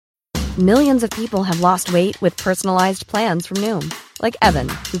Millions of people have lost weight with personalized plans from Noom. Like Evan,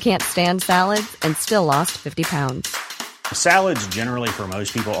 who can't stand salads and still lost 50 pounds. Salads generally for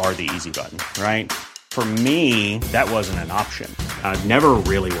most people are the easy button, right? For me, that wasn't an option. I never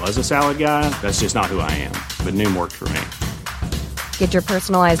really was a salad guy. That's just not who I am. But Noom worked for me. Get your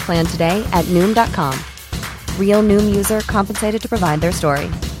personalized plan today at Noom.com. Real Noom user compensated to provide their story.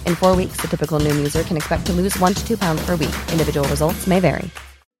 In 4 weeks, the typical Noom user can expect to lose 1 to 2 pounds per week. Individual results may vary.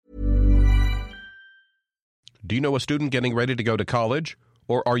 Do you know a student getting ready to go to college?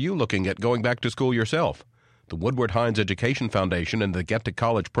 Or are you looking at going back to school yourself? The Woodward Hines Education Foundation and the Get to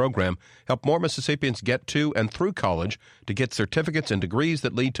College program help more Mississippians get to and through college to get certificates and degrees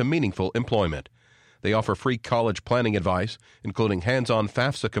that lead to meaningful employment. They offer free college planning advice, including hands-on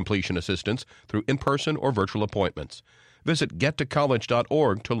FAFSA completion assistance through in-person or virtual appointments. Visit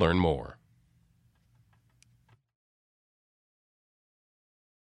gettocollege.org to learn more.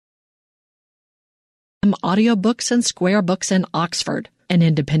 Audiobooks and Square Books in Oxford, an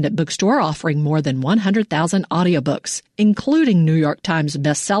independent bookstore offering more than 100,000 audiobooks, including New York Times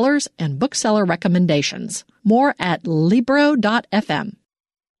bestsellers and bookseller recommendations. More at Libro.fm.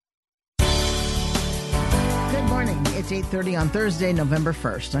 Good morning. It's 8:30 on Thursday, November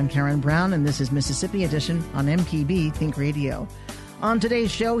 1st. I'm Karen Brown, and this is Mississippi Edition on MPB Think Radio. On today's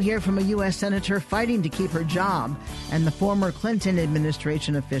show, hear from a U.S. Senator fighting to keep her job and the former Clinton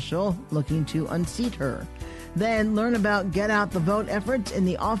administration official looking to unseat her. Then learn about get out the vote efforts in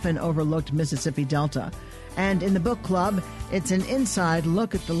the often overlooked Mississippi Delta. And in the book club, it's an inside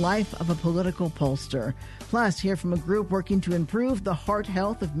look at the life of a political pollster. Plus, hear from a group working to improve the heart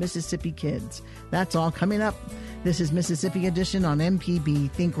health of Mississippi kids. That's all coming up. This is Mississippi Edition on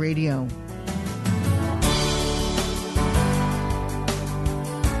MPB Think Radio.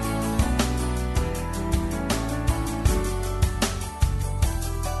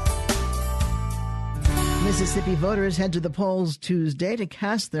 Mississippi voters head to the polls Tuesday to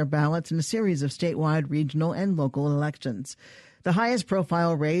cast their ballots in a series of statewide, regional, and local elections. The highest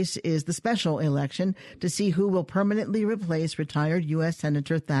profile race is the special election to see who will permanently replace retired U.S.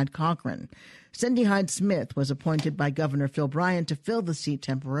 Senator Thad Cochran. Cindy Hyde-Smith was appointed by Governor Phil Bryant to fill the seat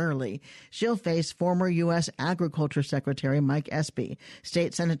temporarily. She'll face former U.S. Agriculture Secretary Mike Espy,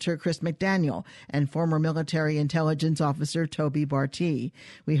 State Senator Chris McDaniel, and former military intelligence officer Toby Bartee.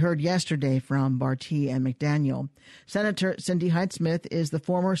 We heard yesterday from Bartee and McDaniel. Senator Cindy Hyde-Smith is the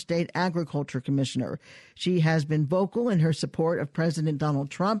former state agriculture commissioner. She has been vocal in her support of President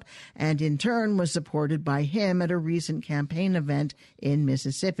Donald Trump and in turn was supported by him at a recent campaign event in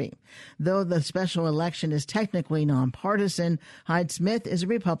Mississippi. Though the special election is technically nonpartisan, Hyde-Smith is a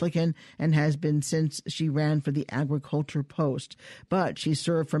Republican and has been since she ran for the agriculture post. But she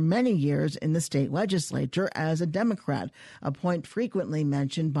served for many years in the state legislature as a Democrat, a point frequently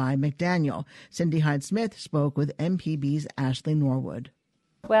mentioned by McDaniel. Cindy Hyde-Smith spoke with MPB's Ashley Norwood.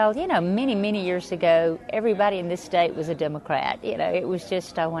 Well, many years ago, everybody in this state was a Democrat. It was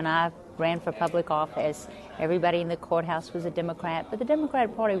just when I ran for public office, everybody in the courthouse was a Democrat, but the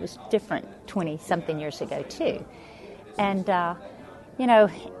Democratic Party was different 20-something years ago, too. And,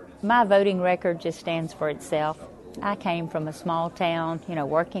 my voting record just stands for itself. I came from a small town,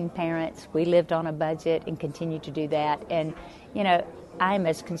 working parents. We lived on a budget and continue to do that. And, I'm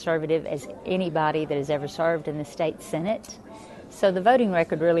as conservative as anybody that has ever served in the state Senate. So the voting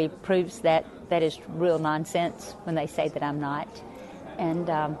record really proves that is real nonsense when they say that I'm not. And,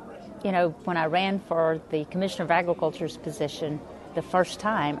 when I ran for the Commissioner of Agriculture's position the first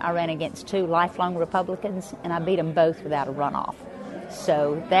time, I ran against two lifelong Republicans, and I beat them both without a runoff.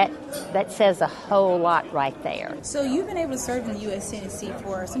 So that says a whole lot right there. So you've been able to serve in the U.S. Senate seat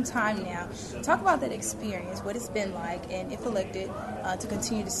for some time now. Talk about that experience, what it's been like, and if elected, to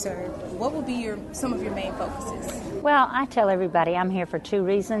continue to serve. What will be some of your main focuses? Well, I tell everybody I'm here for two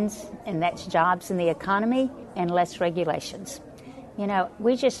reasons, and that's jobs in the economy and less regulations.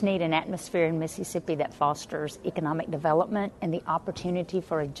 We just need an atmosphere in Mississippi that fosters economic development and the opportunity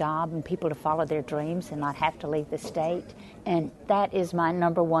for a job and people to follow their dreams and not have to leave the state. And that is my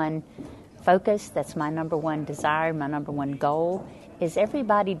number one focus. That's my number one desire, my number one goal, is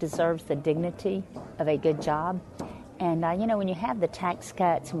everybody deserves the dignity of a good job. And, when you have the tax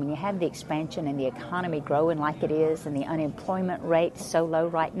cuts and when you have the expansion and the economy growing like it is and the unemployment rate so low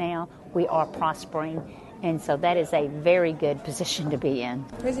right now, we are prospering. And so that is a very good position to be in.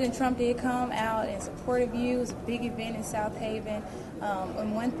 President Trump did come out in support of you. It was a big event in South Haven.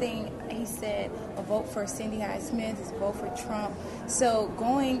 And one thing he said, a vote for Cindy Hyde-Smith is a vote for Trump. So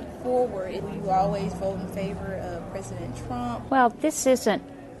going forward, will you always vote in favor of President Trump? Well, this isn't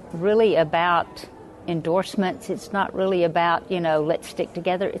really about endorsements. It's not really about, let's stick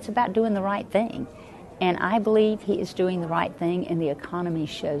together. It's about doing the right thing. And I believe he is doing the right thing, and the economy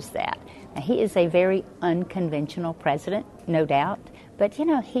shows that. Now, he is a very unconventional president, no doubt. But,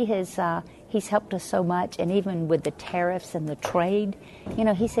 he's helped us so much, and even with the tariffs and the trade,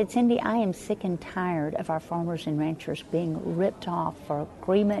 he said, Cindy, I am sick and tired of our farmers and ranchers being ripped off for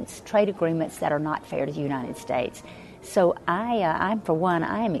trade agreements that are not fair to the United States. So I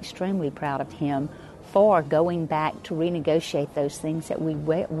am extremely proud of him for going back to renegotiate those things that we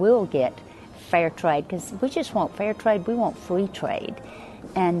will get fair trade, because we just want fair trade, we want free trade.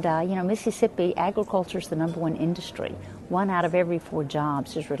 And, Mississippi, agriculture is the number one industry. 1 out of every 4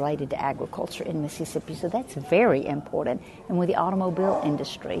 jobs is related to agriculture in Mississippi, so that's very important. And with the automobile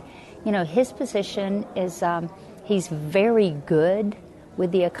industry, his position is he's very good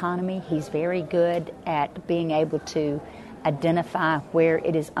with the economy. He's very good at being able to identify where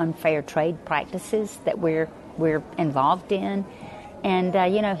it is unfair trade practices that we're involved in. And,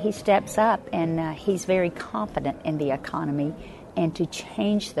 he steps up, and he's very confident in the economy and to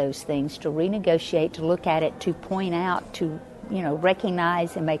change those things, to renegotiate, to look at it, to point out, to,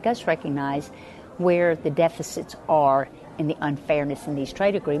 recognize and make us recognize where the deficits are in the unfairness in these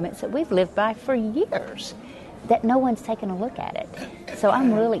trade agreements that we've lived by for years, that no one's taken a look at it. So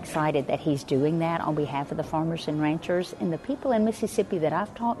I'm really excited that he's doing that on behalf of the farmers and ranchers, and the people in Mississippi that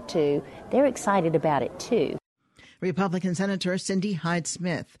I've talked to, they're excited about it too. Republican Senator Cindy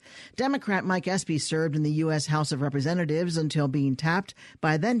Hyde-Smith. Democrat Mike Espy served in the U.S. House of Representatives until being tapped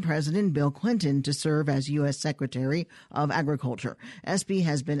by then-President Bill Clinton to serve as U.S. Secretary of Agriculture. Espy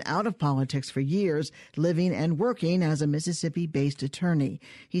has been out of politics for years, living and working as a Mississippi-based attorney.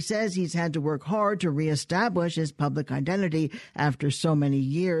 He says he's had to work hard to reestablish his public identity after so many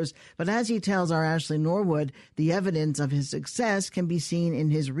years, but as he tells our Ashley Norwood, the evidence of his success can be seen in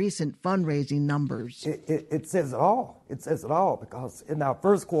his recent fundraising numbers. It says it all. It says it all, because in our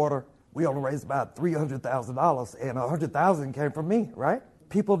first quarter, we only raised about $300,000, and $100,000 came from me, right?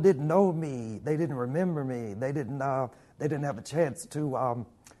 People didn't know me. They didn't remember me. They didn't have a chance to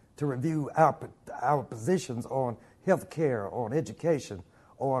review our positions on health care, on education,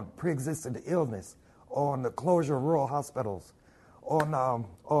 on pre-existing illness, on the closure of rural hospitals,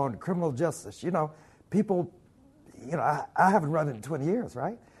 on criminal justice. People, I haven't run in 20 years,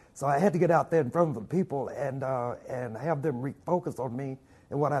 right? So I had to get out there in front of the people and have them refocus on me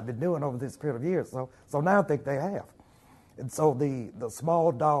and what I've been doing over this period of years. So now I think they have. And so the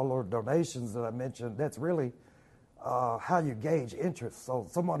small dollar donations that I mentioned, that's really how you gauge interest. So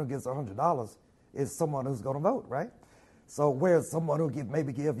someone who gives $100 is someone who's going to vote, right? So whereas someone who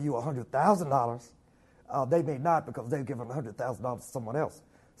maybe give you $100,000, they may not, because they've given $100,000 to someone else.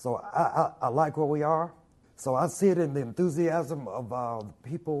 So I like where we are. So I see it in the enthusiasm of the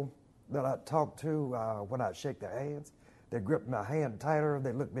people that I talk to when I shake their hands. They grip my hand tighter.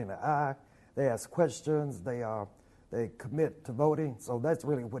 They look me in the eye. They ask questions. They commit to voting. So that's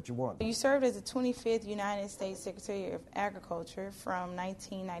really what you want. You served as the 25th United States Secretary of Agriculture from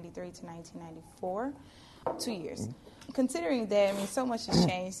 1993 to 1994, 2 years. Mm-hmm. Considering that, so much has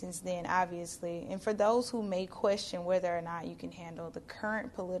changed since then, obviously. And for those who may question whether or not you can handle the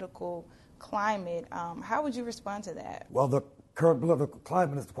current political climate, how would you respond to that? Well, the current political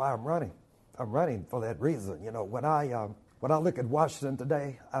climate is why I'm running. I'm running for that reason. When I look at Washington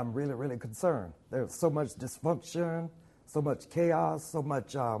today, I'm really, really concerned. There's so much dysfunction, so much chaos, so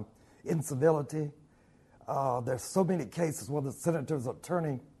much incivility. There's so many cases where the senators are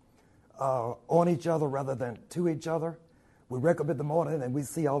turning on each other rather than to each other. We wake up in the morning and we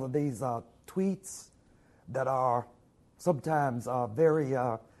see all of these tweets that are sometimes very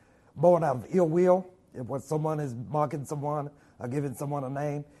born out of ill will, when someone is mocking someone or giving someone a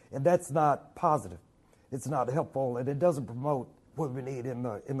name, and that's not positive. It's not helpful, and it doesn't promote what we need in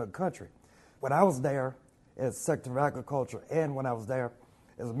the country. When I was there as Secretary of Agriculture, and when I was there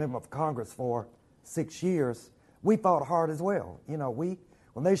as a member of Congress for 6 years, we fought hard as well.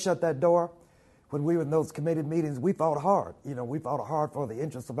 When they shut that door, when we were in those committee meetings, we fought hard. We fought hard for the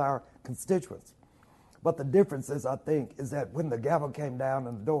interests of our constituents. But the difference is, I think, is that when the gavel came down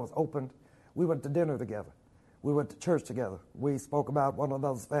and the door was opened, we went to dinner together. We went to church together. We spoke about one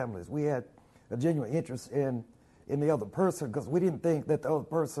another's families. We had a genuine interest in the other person, because we didn't think that the other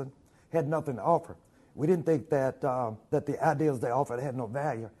person had nothing to offer. We didn't think that that the ideas they offered had no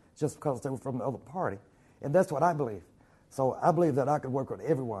value just because they were from the other party. And that's what I believe. So I believe that I could work with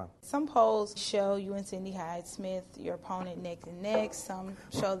everyone. Some polls show you and Cindy Hyde-Smith, your opponent, neck and neck. Some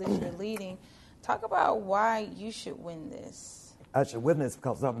show that you're leading. Talk about why you should win this. I should win this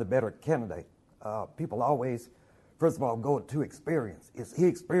because I'm the better candidate. People always, first of all, go to experience. Is he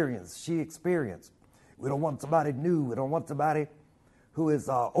experienced? She experienced? We don't want somebody new. We don't want somebody who is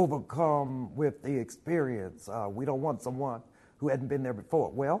overcome with the experience. We don't want someone who hadn't been there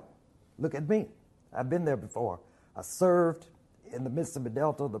before. Well, look at me. I've been there before. I served in the Mississippi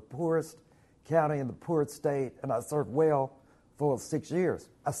Delta, the poorest county in the poorest state, and I served well for 6 years.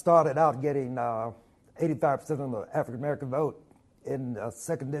 I started out getting 85% of the African-American vote in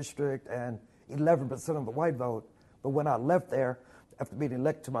 2nd District and 11% of the white vote. But when I left there, after being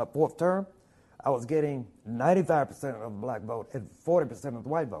elected to my 4th term, I was getting 95% of the black vote and 40% of the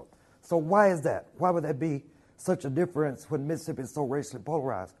white vote. So why is that? Why would that be such a difference when Mississippi is so racially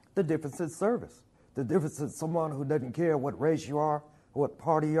polarized? The difference is service. The difference is someone who doesn't care what race you are, what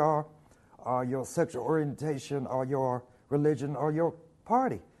party you are, or your sexual orientation, or your religion, or your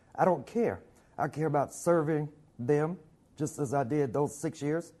party. I don't care. I care about serving them just as I did those 6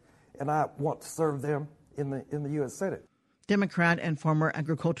 years, and I want to serve them in the U.S. Senate. Democrat and former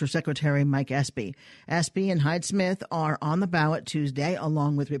Agriculture Secretary Mike Espy. Espy and Hyde-Smith are on the ballot Tuesday,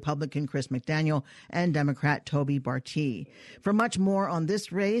 along with Republican Chris McDaniel and Democrat Toby Bartee. For much more on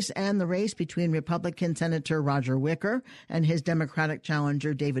this race and the race between Republican Senator Roger Wicker and his Democratic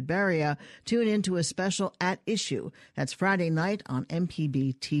challenger David Berria, tune into a special At Issue. That's Friday night on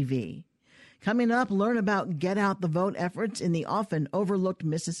MPB TV. Coming up, learn about Get Out the Vote efforts in the often overlooked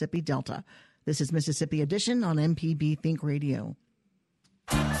Mississippi Delta. This is Mississippi Edition on MPB Think Radio.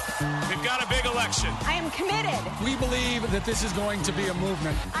 We've got a big election. I am committed. We believe that this is going to be a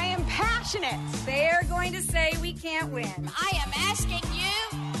movement. I am passionate. They're going to say we can't win. I am asking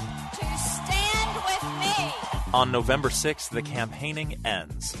you to stand with me. On November 6th, the campaigning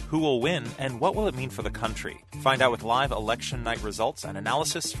ends. Who will win and what will it mean for the country? Find out with live election night results and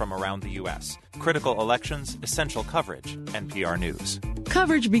analysis from around the U.S. Critical elections, essential coverage. NPR News.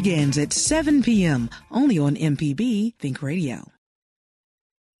 Coverage begins at 7 p.m. only on MPB Think Radio.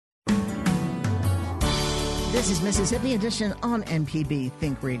 This is Mississippi Edition on MPB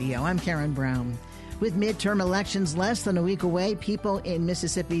Think Radio. I'm Karen Brown. With midterm elections less than a week away, people in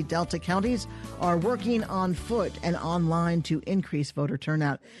Mississippi Delta counties are working on foot and online to increase voter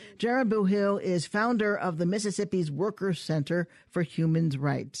turnout. Jara Buhill is founder of the Mississippi's Workers Center for Human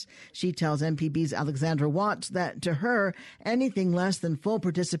Rights. She tells MPB's Alexandra Watts that to her, anything less than full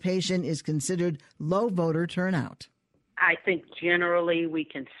participation is considered low voter turnout. I think generally we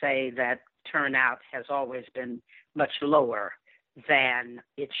can say that turnout has always been much lower than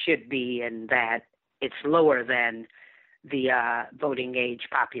it should be, and that it's lower than the voting age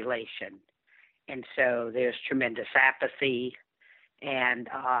population. And so there's tremendous apathy, and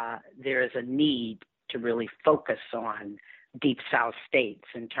there is a need to really focus on Deep South states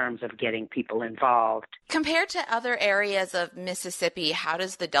in terms of getting people involved. Compared to other areas of Mississippi, how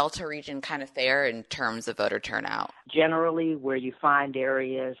does the Delta region kind of fare in terms of voter turnout? Generally, where you find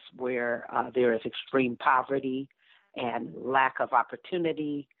areas where there is extreme poverty and lack of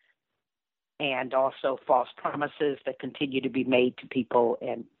opportunity, and also false promises that continue to be made to people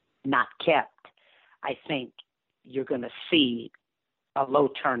and not kept, I think you're going to see a low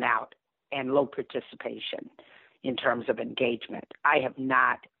turnout and low participation in terms of engagement. I have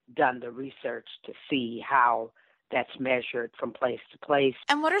not done the research to see how that's measured from place to place.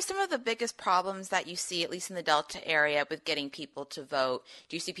 And what are some of the biggest problems that you see, at least in the Delta area, with getting people to vote?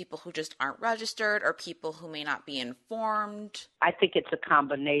 Do you see people who just aren't registered or people who may not be informed? I think it's a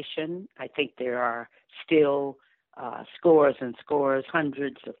combination. I think there are still scores and scores,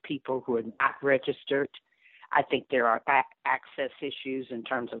 hundreds of people who are not registered. I think there are access issues in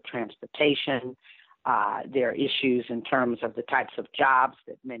terms of transportation. There are issues in terms of the types of jobs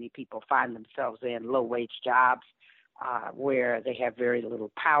that many people find themselves in, low-wage jobs, where they have very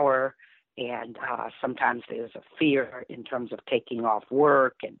little power, and sometimes there's a fear in terms of taking off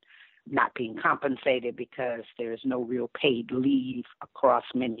work and not being compensated because there's no real paid leave across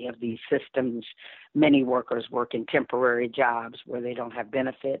many of these systems. Many workers work in temporary jobs where they don't have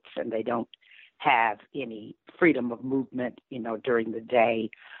benefits and they don't have any freedom of movement, during the day.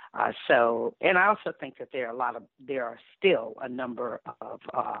 And I also think that there are still a number of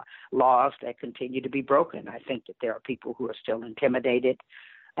laws that continue to be broken. I think that there are people who are still intimidated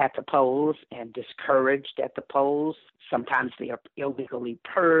at the polls and discouraged at the polls. Sometimes they are illegally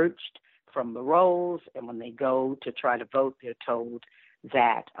purged from the rolls, and when they go to try to vote, they're told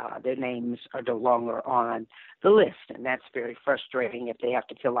that their names are no longer on the list, and that's very frustrating. If they have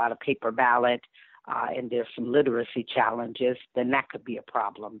to fill out a paper ballot, and there's some literacy challenges, then that could be a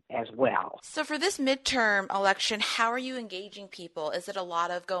problem as well. So for this midterm election, how are you engaging people? Is it a lot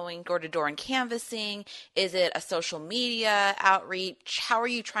of going door to door and canvassing? Is it a social media outreach? How are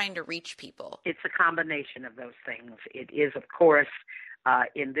you trying to reach people? It's a combination of those things. It is, of course,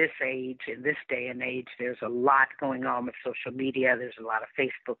 in this age, in this day and age, there's a lot going on with social media. There's a lot of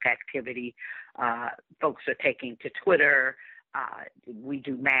Facebook activity. Folks are taking to Twitter. We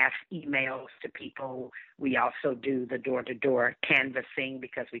do mass emails to people. We also do the door-to-door canvassing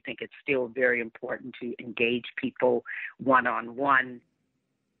because we think it's still very important to engage people one-on-one.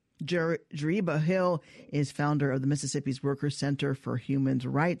 Jeriba Hill is founder of the Mississippi's Workers Center for Human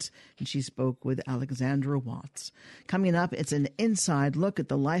Rights, and she spoke with Alexandra Watts. Coming up, it's an inside look at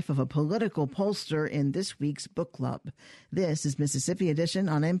the life of a political pollster in this week's book club. This is Mississippi Edition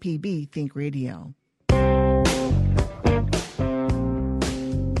on MPB Think Radio.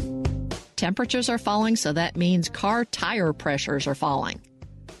 Temperatures are falling, so that means car tire pressures are falling.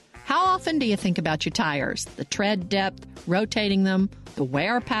 How often do you think about your tires? The tread depth, rotating them, the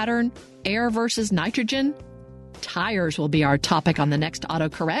wear pattern, air versus nitrogen? Tires will be our topic on the next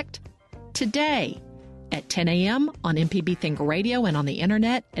AutoCorrect today at 10 a.m. on MPB Think Radio and on the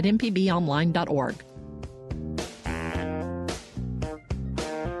internet at mpbonline.org.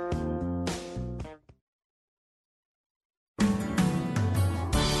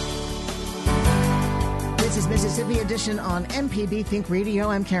 This is Mississippi Edition on MPB Think Radio.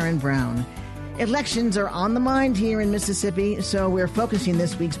 I'm Karen Brown. Elections are on the mind here in Mississippi, so we're focusing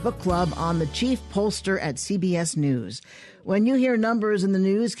this week's book club on the chief pollster at CBS News. When you hear numbers in the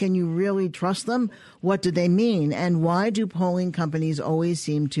news, can you really trust them? What do they mean? And why do polling companies always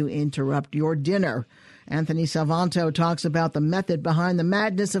seem to interrupt your dinner? Anthony Salvanto talks about the method behind the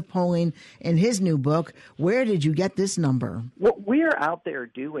madness of polling in his new book, Where Did You Get This Number? What we're out there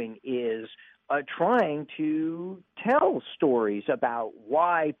doing is trying to tell stories about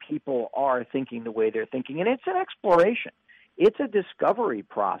why people are thinking the way they're thinking. And it's an exploration. It's a discovery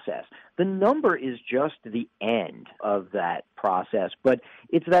process. The number is just the end of that process, but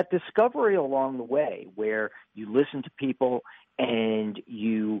it's that discovery along the way where you listen to people and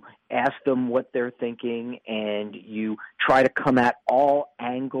you ask them what they're thinking and you try to come at all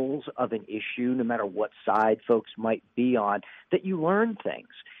angles of an issue, no matter what side folks might be on, that you learn things.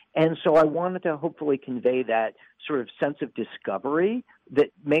 And so I wanted to hopefully convey that sort of sense of discovery that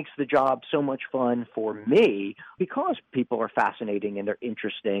makes the job so much fun for me because people are fascinating and they're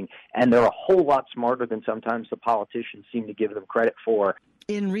interesting and they're a whole lot smarter than sometimes the politicians seem to give them credit for.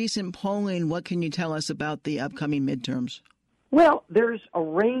 In recent polling, what can you tell us about the upcoming midterms? Well, there's a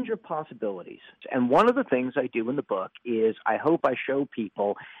range of possibilities. And one of the things I do in the book is I hope I show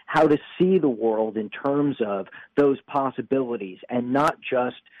people how to see the world in terms of those possibilities and not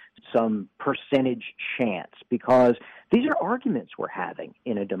just some percentage chance, because these are arguments we're having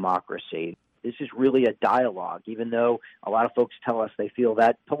in a democracy. This is really a dialogue, even though a lot of folks tell us they feel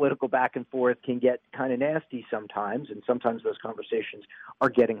that political back and forth can get kind of nasty sometimes, and sometimes those conversations are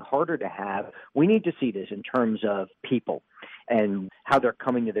getting harder to have. We need to see this in terms of people and how they're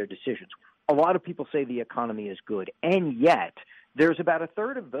coming to their decisions. A lot of people say the economy is good, and yet there's about a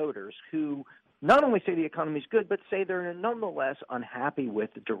third of voters who not only say the economy is good, but say they're nonetheless unhappy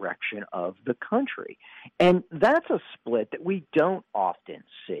with the direction of the country. And that's a split that we don't often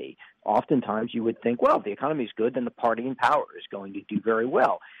see. Oftentimes you would think, well, if the economy is good, then the party in power is going to do very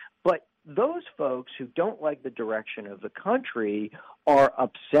well. But those folks who don't like the direction of the country are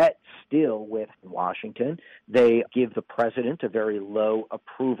upset still with Washington. They give the president a very low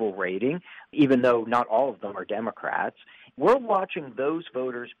approval rating, even though not all of them are Democrats. We're watching those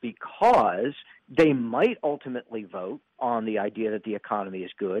voters because they might ultimately vote on the idea that the economy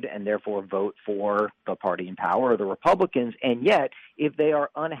is good and therefore vote for the party in power or the Republicans. And yet, if they are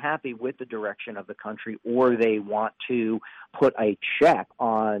unhappy with the direction of the country or they want to put a check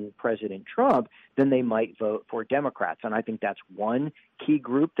on President Trump, then they might vote for Democrats. And I think that's one key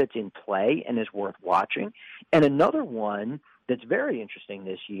group that's in play and is worth watching. And another one that's very interesting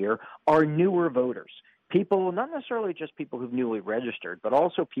this year are newer voters. People, not necessarily just people who've newly registered, but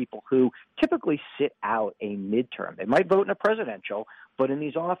also people who typically sit out a midterm. They might vote in a presidential, but in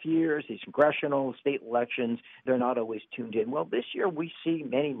these off years, these congressional, state elections, they're not always tuned in. Well, this year we see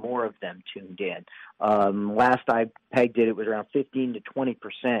many more of them tuned in. Last I pegged it, it was around 15 to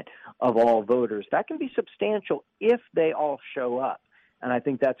 20% of all voters. That can be substantial if they all show up. And I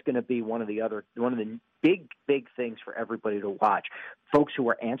think that's going to be one of the big things for everybody to watch. Folks who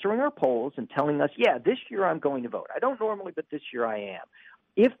are answering our polls and telling us, yeah, this year I'm going to vote. I don't normally, but this year I am.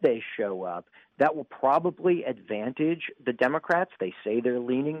 If they show up, that will probably advantage the Democrats. They say they're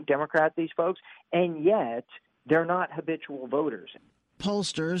leaning Democrat, these folks, and yet they're not habitual voters.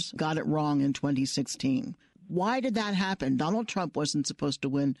 Pollsters got it wrong in 2016. Why did that happen? Donald Trump wasn't supposed to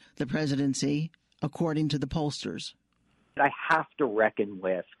win the presidency, according to the pollsters. I have to reckon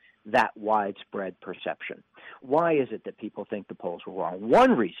with that widespread perception. Why is it that people think the polls were wrong?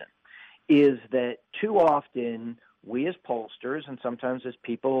 One reason is that too often we as pollsters, and sometimes as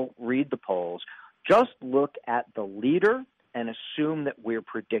people read the polls, just look at the leader and assume that we're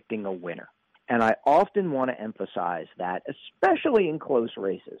predicting a winner. And I often want to emphasize that, especially in close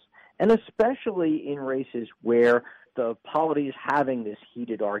races, and especially in races where the polity is having this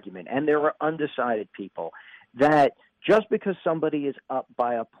heated argument, and there are undecided people, that just because somebody is up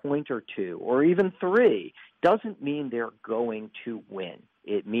by a point or two, or even three, doesn't mean they're going to win.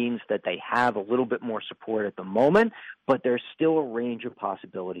 It means that they have a little bit more support at the moment, but there's still a range of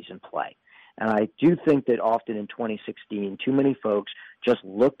possibilities in play. And I do think that often in 2016, too many folks just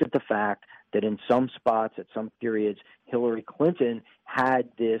looked at the fact that in some spots, at some periods, Hillary Clinton had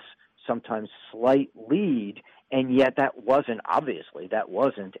this sometimes slight lead, and yet that wasn't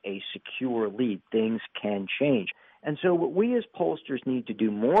a secure lead. Things can change. And so what we as pollsters need to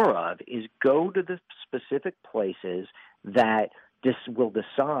do more of is go to the specific places that this will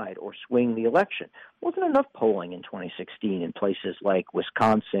decide or swing the election. Wasn't enough polling in 2016 in places like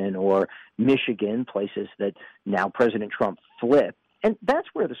Wisconsin or Michigan, places that now President Trump flipped. And that's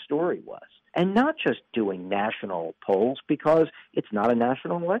where the story was. And not just doing national polls, because it's not a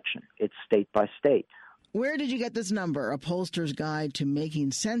national election. It's state by state. Where did you get this number, A Pollster's Guide to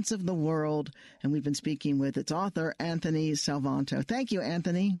Making Sense of the World? And we've been speaking with its author, Anthony Salvanto. Thank you,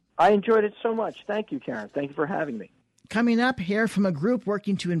 Anthony. I enjoyed it so much. Thank you, Karen. Thank you for having me. Coming up, hear from a group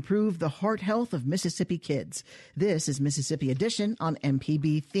working to improve the heart health of Mississippi kids. This is Mississippi Edition on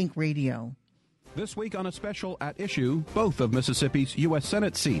MPB Think Radio. This week on a special At Issue, both of Mississippi's U.S.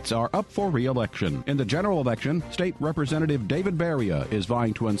 Senate seats are up for re-election. In the general election, State Representative David Beria is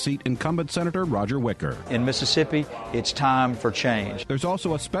vying to unseat incumbent Senator Roger Wicker. In Mississippi, it's time for change. There's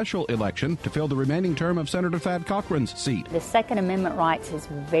also a special election to fill the remaining term of Senator Thad Cochran's seat. The Second Amendment rights is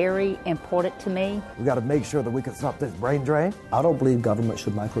very important to me. We got to make sure that we can stop this brain drain. I don't believe government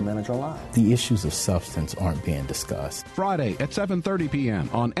should micromanage our lives. The issues of substance aren't being discussed. Friday at 7:30 p.m.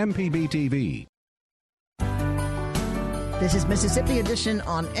 on MPB TV. This is Mississippi Edition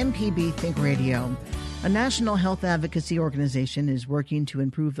on MPB Think Radio. A national health advocacy organization is working to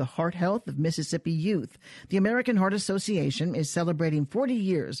improve the heart health of Mississippi youth. The American Heart Association is celebrating 40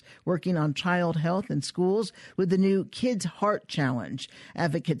 years working on child health in schools with the new Kids Heart Challenge.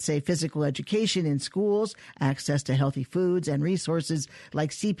 Advocates say physical education in schools, access to healthy foods, and resources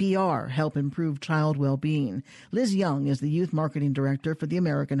like CPR help improve child well-being. Liz Young is the youth marketing director for the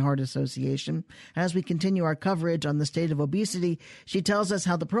American Heart Association. As we continue our coverage on the state of obesity, she tells us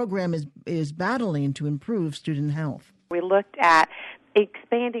how the program is battling to improve student health. We looked at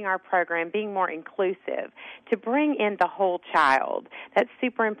expanding our program, being more inclusive, to bring in the whole child. That's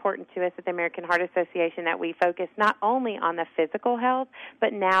super important to us at the American Heart Association, that we focus not only on the physical health,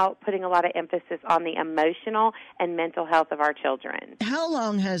 but now putting a lot of emphasis on the emotional and mental health of our children. How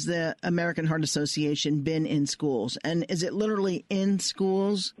long has the American Heart Association been in schools? And is it literally in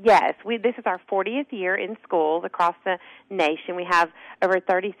schools? Yes. This is our 40th year in schools across the nation. We have over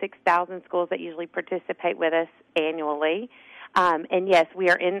 36,000 schools that usually participate with us annually. And yes, we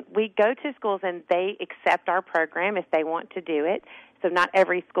go to schools and they accept our program if they want to do it. So not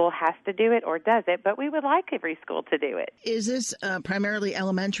every school has to do it or does it, but we would like every school to do it. Is this primarily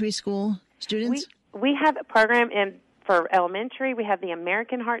elementary school students? We have a program for elementary. We have the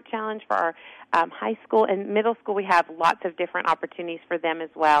American Heart Challenge for our high school and middle school. We have lots of different opportunities for them as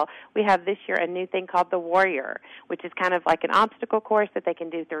well. We have this year a new thing called the Warrior, which is kind of like an obstacle course that they can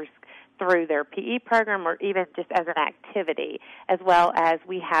do through their PE program or even just as an activity, as well as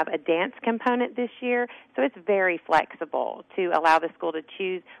we have a dance component this year. So it's very flexible to allow the school to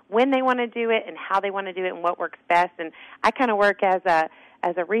choose when they want to do it and how they want to do it and what works best. And I kind of work as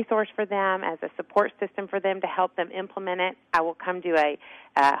a resource for them, as a support system for them to help them implement it. I will come do a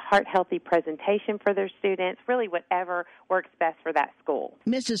heart-healthy presentation for their students, really whatever works best for that school.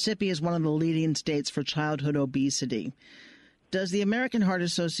 Mississippi is one of the leading states for childhood obesity. Does the American Heart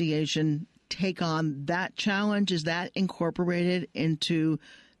Association take on that challenge? Is that incorporated into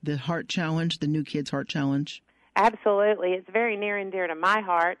the Heart Challenge, the New Kids Heart Challenge? Absolutely. It's very near and dear to my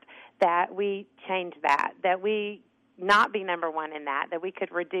heart that we change that we not be number one in that we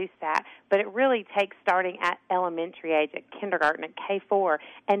could reduce that. But it really takes starting at elementary age, at kindergarten, at K4,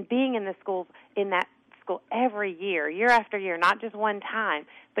 and being in the schools, in that school every year after year, not just one time,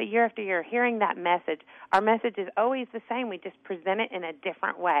 but year after year, hearing that message. Our message is always the same. We just present it in a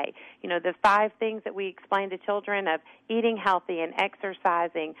different way. You know, the 5 things that we explain to children of eating healthy and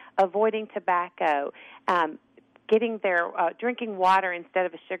exercising, avoiding tobacco, getting their drinking water instead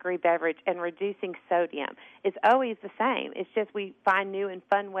of a sugary beverage and reducing sodium is always the same. It's just we find new and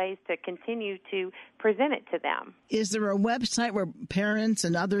fun ways to continue to present it to them. Is there a website where parents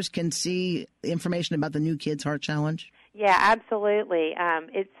and others can see information about the New Kids Heart Challenge? Yeah, absolutely.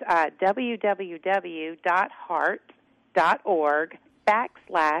 It's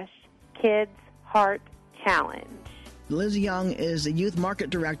www.heart.org/Kids Heart Challenge. Liz Young is the Youth Market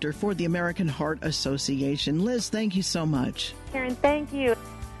Director for the American Heart Association. Liz, thank you so much. Karen, thank you.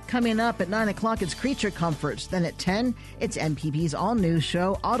 Coming up at 9 o'clock, it's Creature Comforts. Then at 10, it's MPB's all-new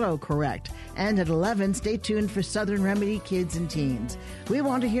show, AutoCorrect. And at 11, stay tuned for Southern Remedy Kids and Teens. We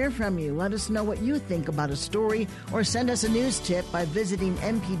want to hear from you. Let us know what you think about a story or send us a news tip by visiting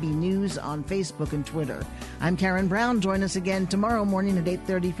MPB News on Facebook and Twitter. I'm Karen Brown. Join us again tomorrow morning at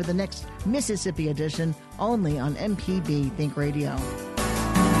 8:30 for the next Mississippi edition, only on MPB Think Radio.